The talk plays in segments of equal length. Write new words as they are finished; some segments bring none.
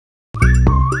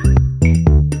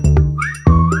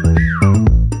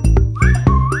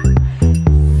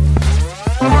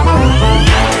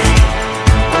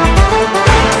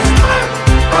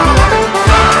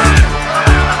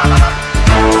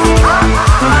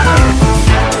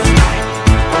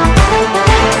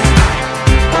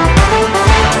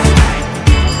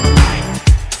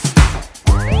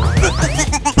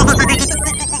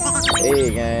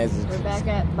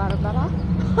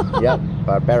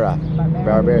Barbera.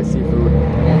 Barbera seafood.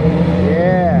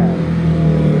 Yeah.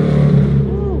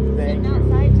 Woo, thank you.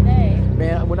 Outside today.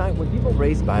 Man, when people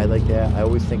race by like that, I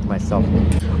always think to myself,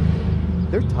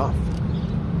 they're tough.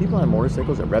 People on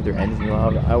motorcycles that rev their engines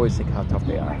loud, I always think how tough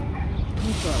they are.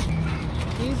 Me too.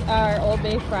 These are Old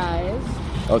Bay fries.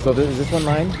 Oh, so is this one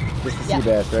mine? This is the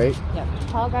Seabass, right? Yep.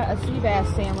 Paul got a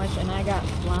Seabass sandwich and I got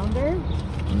Flounder.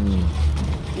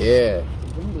 Yeah.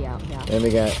 It's windy out, yeah. And we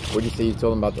got, what did you say you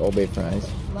told them about the Old Bay fries?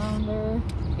 Flounder.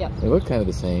 Yep. They look kind of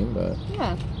the same, but...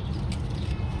 Yeah.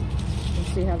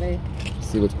 Let's see how they...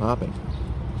 See what's popping.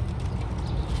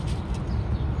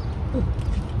 Ooh,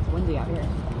 it's windy out here.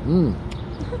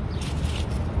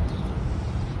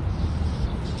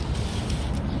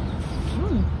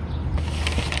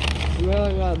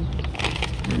 Really good.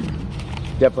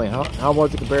 Definitely. How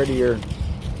was it compared to your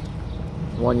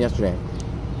one yesterday?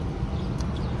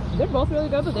 They're both really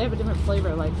good, but they have a different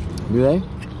flavor. Like, do they?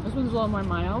 This one's a little more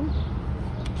mild.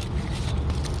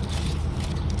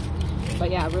 But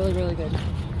yeah, really, really good.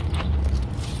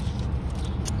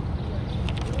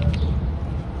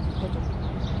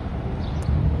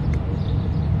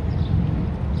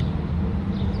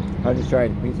 I just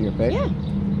tried a piece of your fish. Yeah.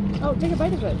 Oh, take a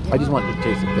bite of it. I just wanted to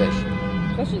taste the fish.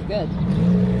 Fish is good.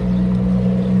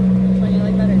 Which one do you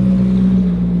like better?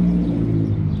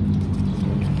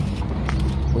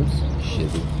 Oops,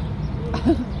 shizzy.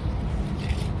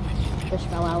 Fish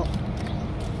fell out.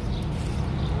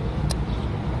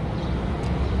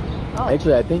 Oh.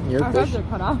 Actually, I think your Our fish... heads are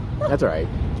cut off. That's alright.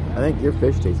 I think your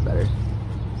fish tastes better.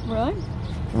 Really?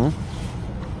 Hmm?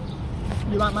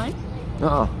 You want mine?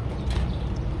 Uh-uh.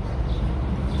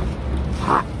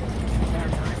 Hot.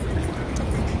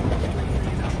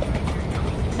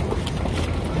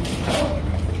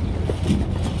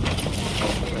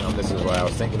 Well, this is what I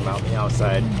was thinking about on the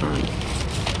outside.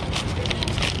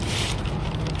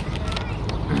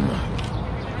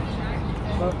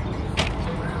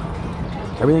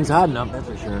 Everything's hot enough, that's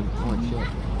for sure. Holy shit.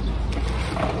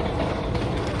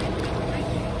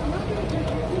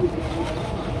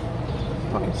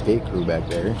 Fucking skate crew back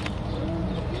there.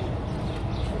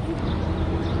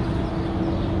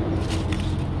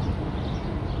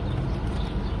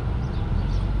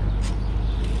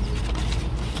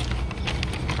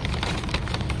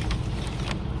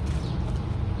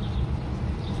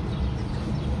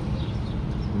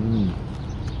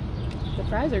 The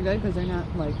fries are good because they're not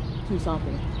like too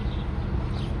salty.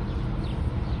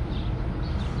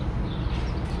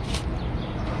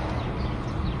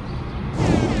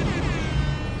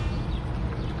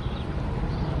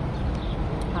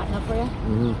 Hot enough for you?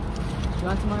 Mm-hmm. You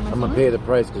want some more of my I'm gonna pay the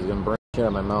price because it's gonna burn shit out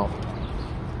of my mouth.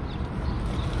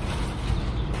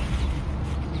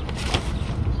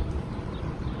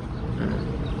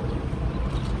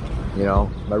 You know,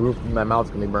 my roof, my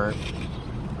mouth's gonna be burnt.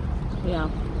 Yeah.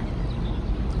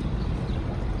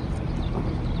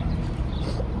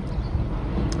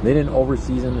 They didn't over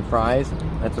season the fries.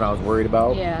 That's what I was worried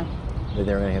about. Yeah. That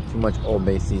they were gonna have too much Old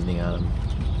Bay seasoning on them.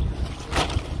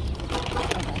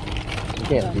 You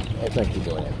can't keep, I can't keep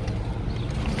doing it.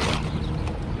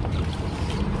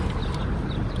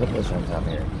 Look at this on top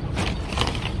here.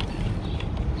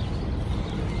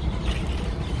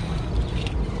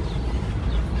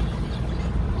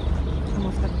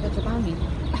 Almost got the ketchup on me.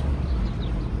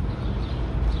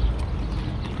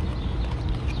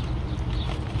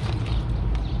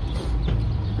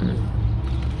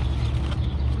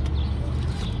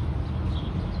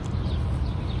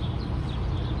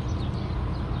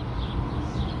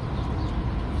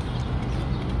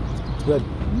 Good.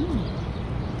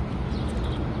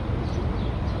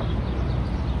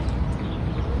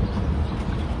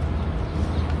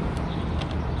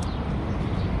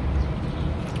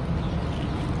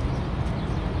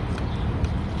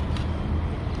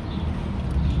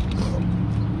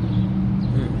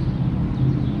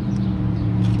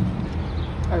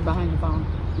 Or behind the phone.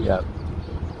 Yeah.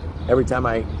 Every time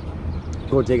I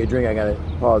go take a drink, I gotta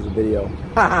pause the video.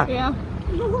 Yeah.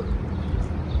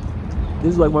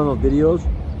 This is like one of those videos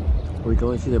where you can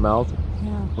only see their mouth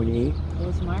when you eat.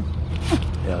 ASMR.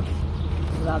 Yeah.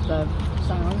 Without the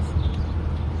silence.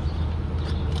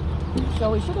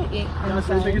 So we should have ate.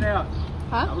 Figured out.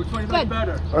 Huh? Which one is Good.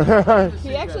 better?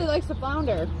 He actually likes the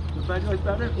Flounder. The Flounder is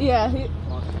better? Yeah.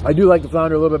 I do like the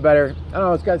Flounder a little bit better. I don't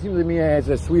know, it's got, seems to me it has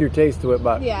a sweeter taste to it,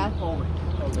 but Yeah.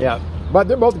 yeah. But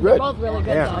they're both good. They're both really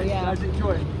good though, yeah. Guys,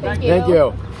 enjoy it. Thank you. Thank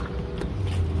you.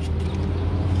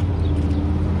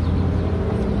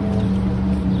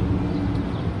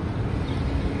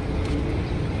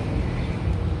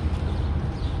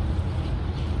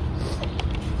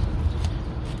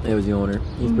 That was the owner.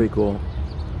 He's pretty cool.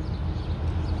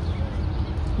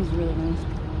 He's really nice.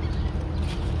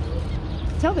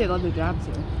 Tell they love their jobs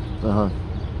here. Uh-huh.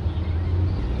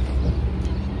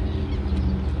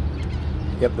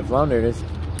 Yep, the Flounder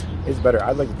is better.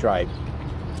 I'd like to try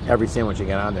every sandwich you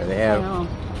get on there. They have... I know.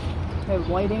 They have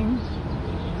whiting.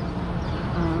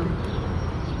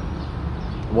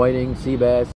 Whiting,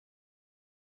 Seabass.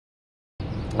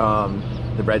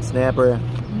 The red snapper.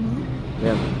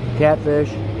 Yeah, catfish.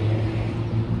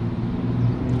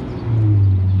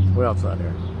 What else is on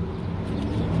there?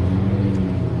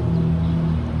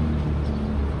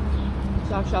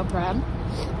 Soft shell crab.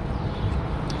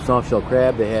 Soft shell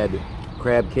crab. They had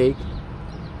crab cake.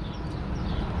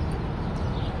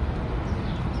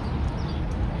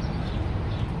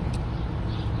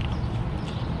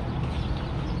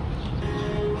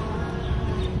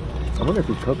 I wonder if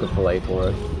you cook a fillet for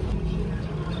us.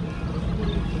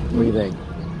 What do you think?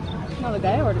 No, the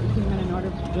guy came in and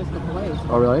ordered just the fillets.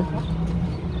 Oh, really?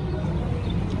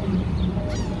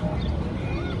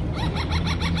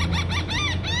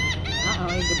 Uh-oh,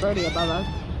 he's a birdie above us.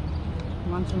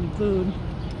 Wants some food.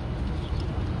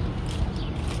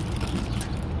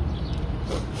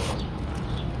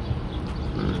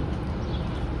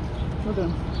 Look at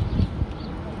him.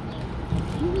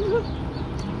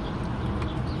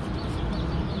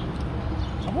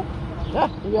 Yeah,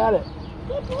 you got it.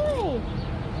 Good boy.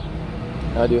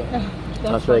 I'll do it.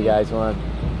 I'll show you guys one.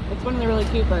 It's one of the really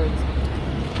cute birds.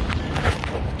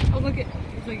 Oh, look at.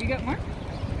 So you got more?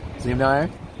 See him down there?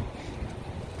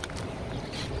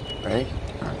 Ready?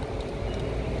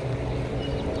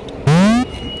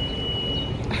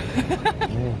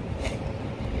 Yeah.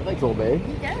 He likes Old Bay.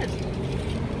 He does.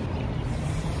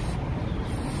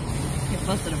 Get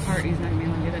busted apart. He's not gonna be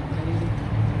able to get it that easy.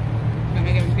 You want me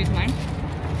to give him a piece of mine?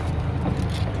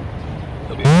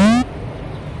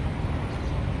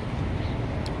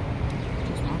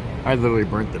 I literally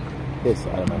burnt the piss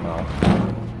out of my mouth.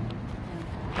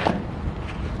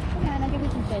 Come on, I'll give you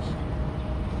some fish.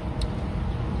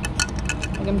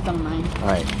 I'll give him some of mine.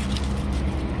 Alright.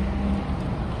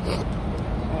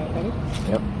 Alright, ready?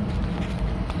 Yep.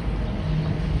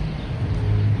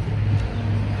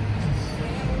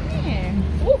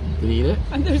 Yeah. Ooh, Did he eat it?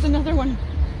 and there's another one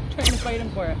trying to fight him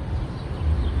for it.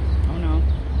 Oh no.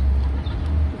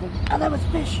 Oh, that was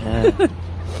fish.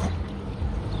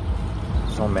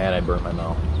 So mad I burnt my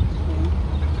mouth.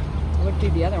 Yeah. I would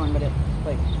feed the other one, but it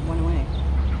like went away.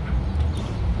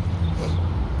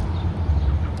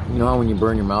 You know how when you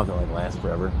burn your mouth it like lasts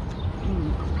forever?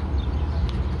 Mm.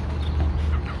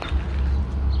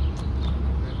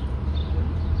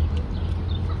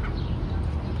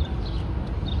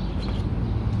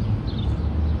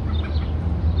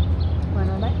 Want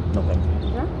another bite? No thank you.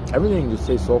 Sure? Everything just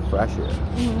tastes so fresh here.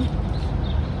 Mm-hmm.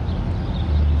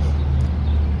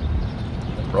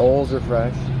 Rolls are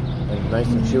fresh and nice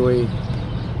and chewy.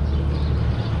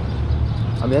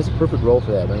 I mean, that's a perfect roll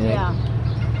for that, don't you think? Yeah.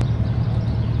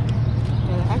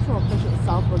 Yeah, the actual fish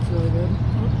itself looks really good.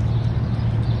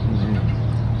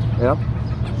 Mm-hmm. Yep.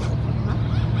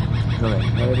 Okay,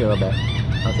 maybe a little bit.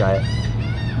 I'll try it.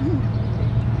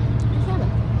 Just have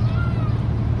it.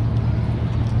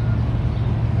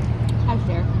 I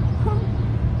share.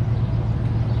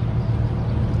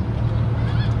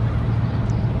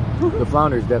 The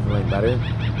Flounder is definitely better.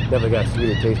 Definitely got a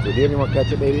sweeter taste to it. Do you have any more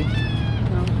ketchup, baby?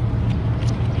 No.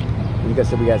 You guys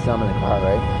said we got some in the car,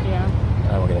 right? Yeah.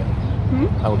 I will get it.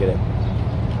 I will get it.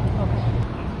 Okay.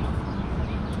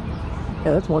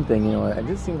 Yeah, that's one thing, you know, it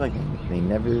just seems like they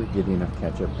never give you enough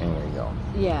ketchup anywhere you go.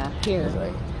 Yeah, here. It's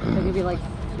like, They give you like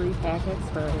 3 packets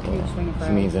for a huge thing of she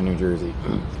fries. means in New Jersey.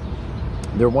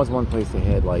 There was one place they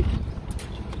had like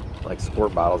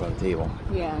squirt bottles on the table.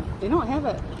 Yeah. They don't have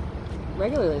it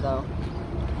regularly though.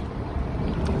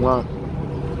 Well,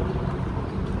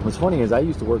 what's funny is I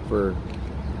used to work for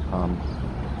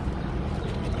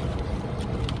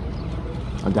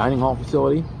a dining hall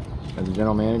facility as a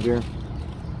general manager,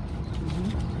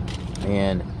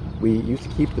 and we used to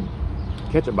keep the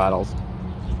ketchup bottles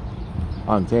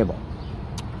on the table,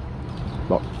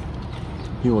 but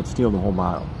people would steal the whole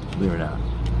bottle, believe it or not,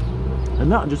 and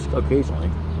not just occasionally,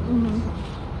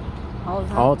 All the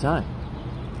time. all the time.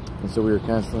 And so we were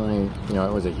constantly, you know,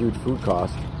 it was a huge food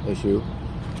cost issue.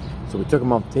 So we took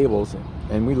them off the tables,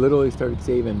 and we literally started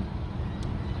saving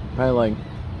probably like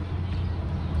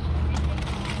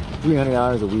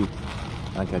 $300 a week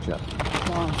on ketchup.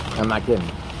 Wow. I'm not kidding.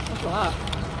 That's a lot.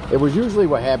 It was usually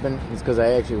what happened is because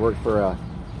I actually worked for a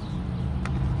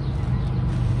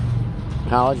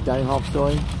college dining hall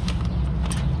facility.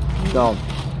 So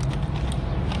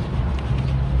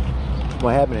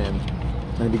what happened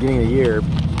in the beginning of the year,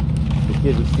 the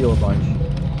kids would steal a bunch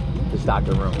to stock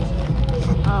their rooms.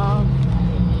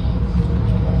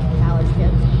 College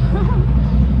kids.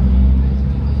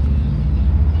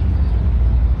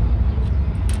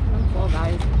 I'm full,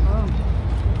 guys. Oh,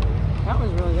 that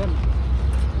was really good.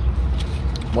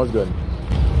 Was good.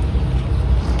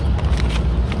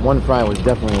 One fry was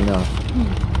definitely enough.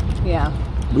 Yeah.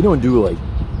 We don't do like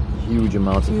huge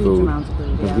amounts of food.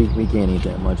 Yeah. We can't eat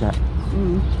that much.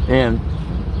 And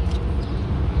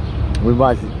we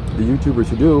watch the YouTubers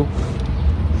who do.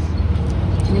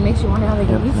 And it makes you wonder how they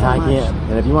can eat so much. I can't.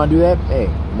 And if you want to do that, hey,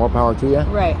 more power to you.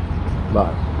 Right.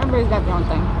 But everybody's got their own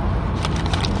thing.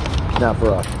 Not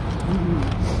for us.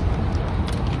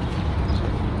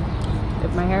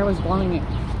 If my hair was blowing it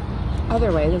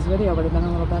other way, this video would have been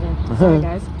a little better. Sorry,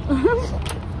 guys.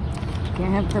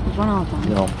 Can't have perfect one all the time.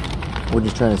 No. We're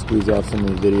just trying to squeeze off some of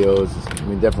these videos. I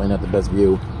mean, definitely not the best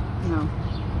view. No.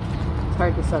 It's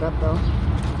hard to set up, though.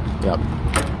 Yep.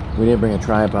 We didn't bring a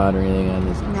tripod or anything on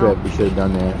this trip. We should have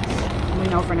done that. We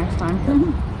know for next time.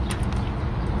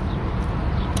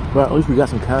 But at least we got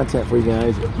some content for you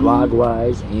guys,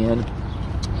 vlog-wise, and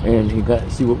you got to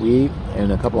see what we eat,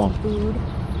 and a couple of food.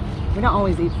 We don't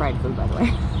always eat fried food, by the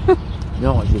way.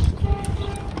 No, it's just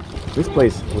this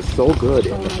place was so good.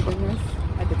 Oh my goodness.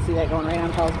 I could see that going right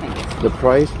on Paul's pants. The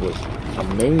price was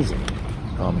amazing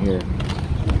here.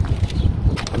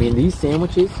 I mean, these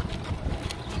sandwiches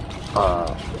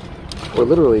were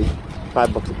literally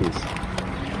 $5 a piece.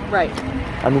 Right.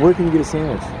 I mean, where can you get a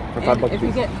sandwich for $5 a piece? If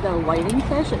you get the whiting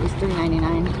fish, it was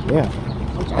 $3.99. Yeah.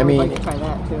 Which I mean, would like to try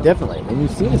that too. Definitely. And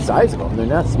you've seen the size of them. They're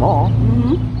not small.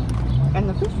 And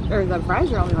the fish, or the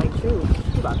fries are only like $2.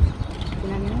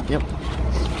 $2.99. Yep.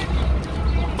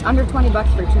 Under $20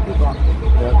 for 2 people.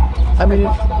 Yep. I mean,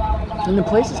 and the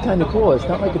place is kind of cool. It's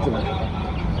not like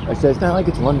it's it's not like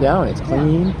it's run down. It's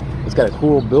clean. Yeah. It's got a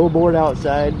cool billboard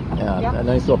outside. A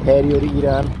nice little patio to eat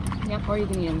on. Yep. Or you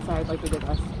can eat inside like we did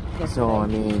us yesterday. So I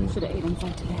mean, should have ate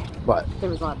inside today. But there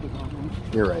was a lot of people in there.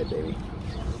 You're right, baby.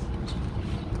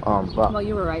 Well,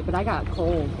 you were right, but I got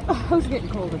cold. I was getting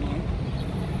cold in there.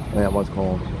 Yeah, it was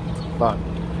cold. But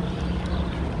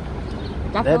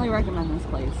definitely recommend this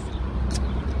place.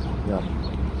 Yeah.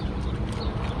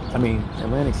 I mean,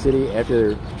 Atlantic City,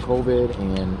 after COVID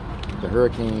and the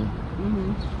hurricane.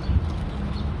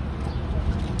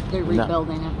 They're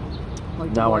rebuilding it.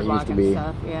 Like the boardwalk and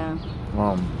stuff, yeah.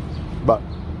 But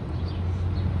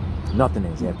nothing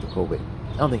is after COVID.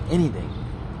 I don't think anything.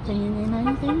 Can you name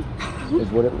anything? Is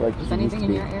what it like. Is anything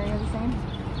in your area the same?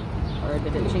 Or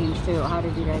did it change too? How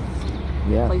did you guys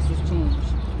places change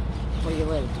where you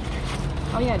live?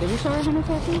 Oh yeah, did we show our henna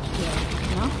tattoos? Yeah.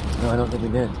 No? No, I don't think we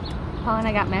did. Paul and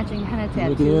I got matching henna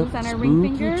tattoos on our ring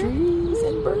finger. Trees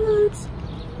and birds.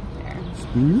 There.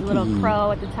 Spooky. Little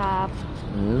crow at the top.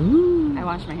 Ooh. I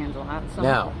wash my hands a lot, so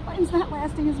now, mine's not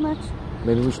lasting as much.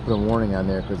 Maybe we should put a warning on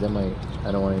there, because that might,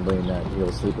 I don't want anybody not to be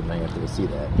able to sleep at night after they see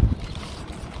that.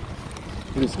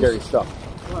 Pretty scary stuff.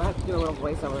 We'll have to do a little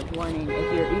voiceover warning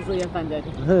if you're easily offended.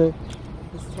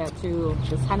 This tattoo,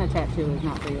 this henna tattoo is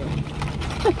not for you.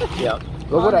 Yeah.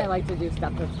 Well, I like to do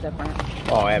stuff that's different.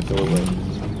 Oh, absolutely.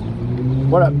 I'm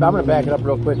going to back it up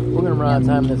real quick. We're going to run out of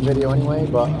time in this video anyway,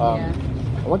 but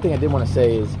one thing I did want to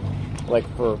say is, like,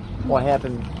 for what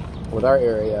happened with our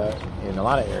area, in a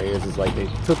lot of areas, is like they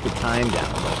took the time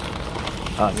down.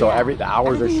 So the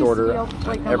hours are shorter.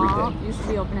 Like the mall used to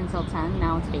be open until 10,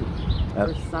 now it's 8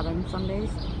 or 7 some days.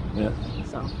 Yeah.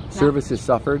 So services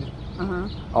suffered.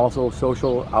 Also,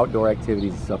 social outdoor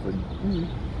activities suffered.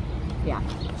 Yeah.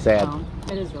 Sad.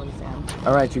 It is really sad.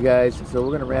 All right, you guys. So we're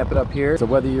going to wrap it up here. So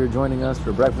whether you're joining us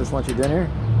for breakfast, lunch, or dinner,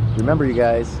 remember, you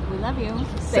guys. We love you.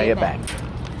 Say it back.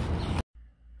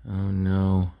 Oh,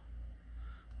 no.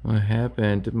 What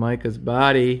happened to Micah's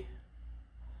body?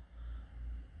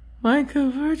 Micah,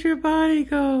 where'd your body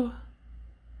go?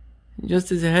 Just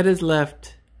his head is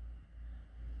left.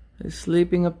 He's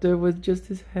sleeping up there with just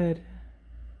his head.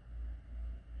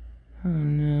 Oh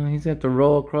no, he's got to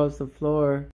roll across the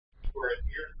floor.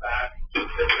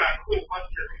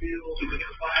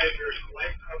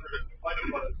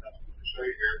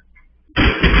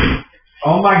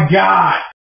 Oh my God!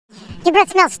 Your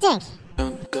breath smells stink.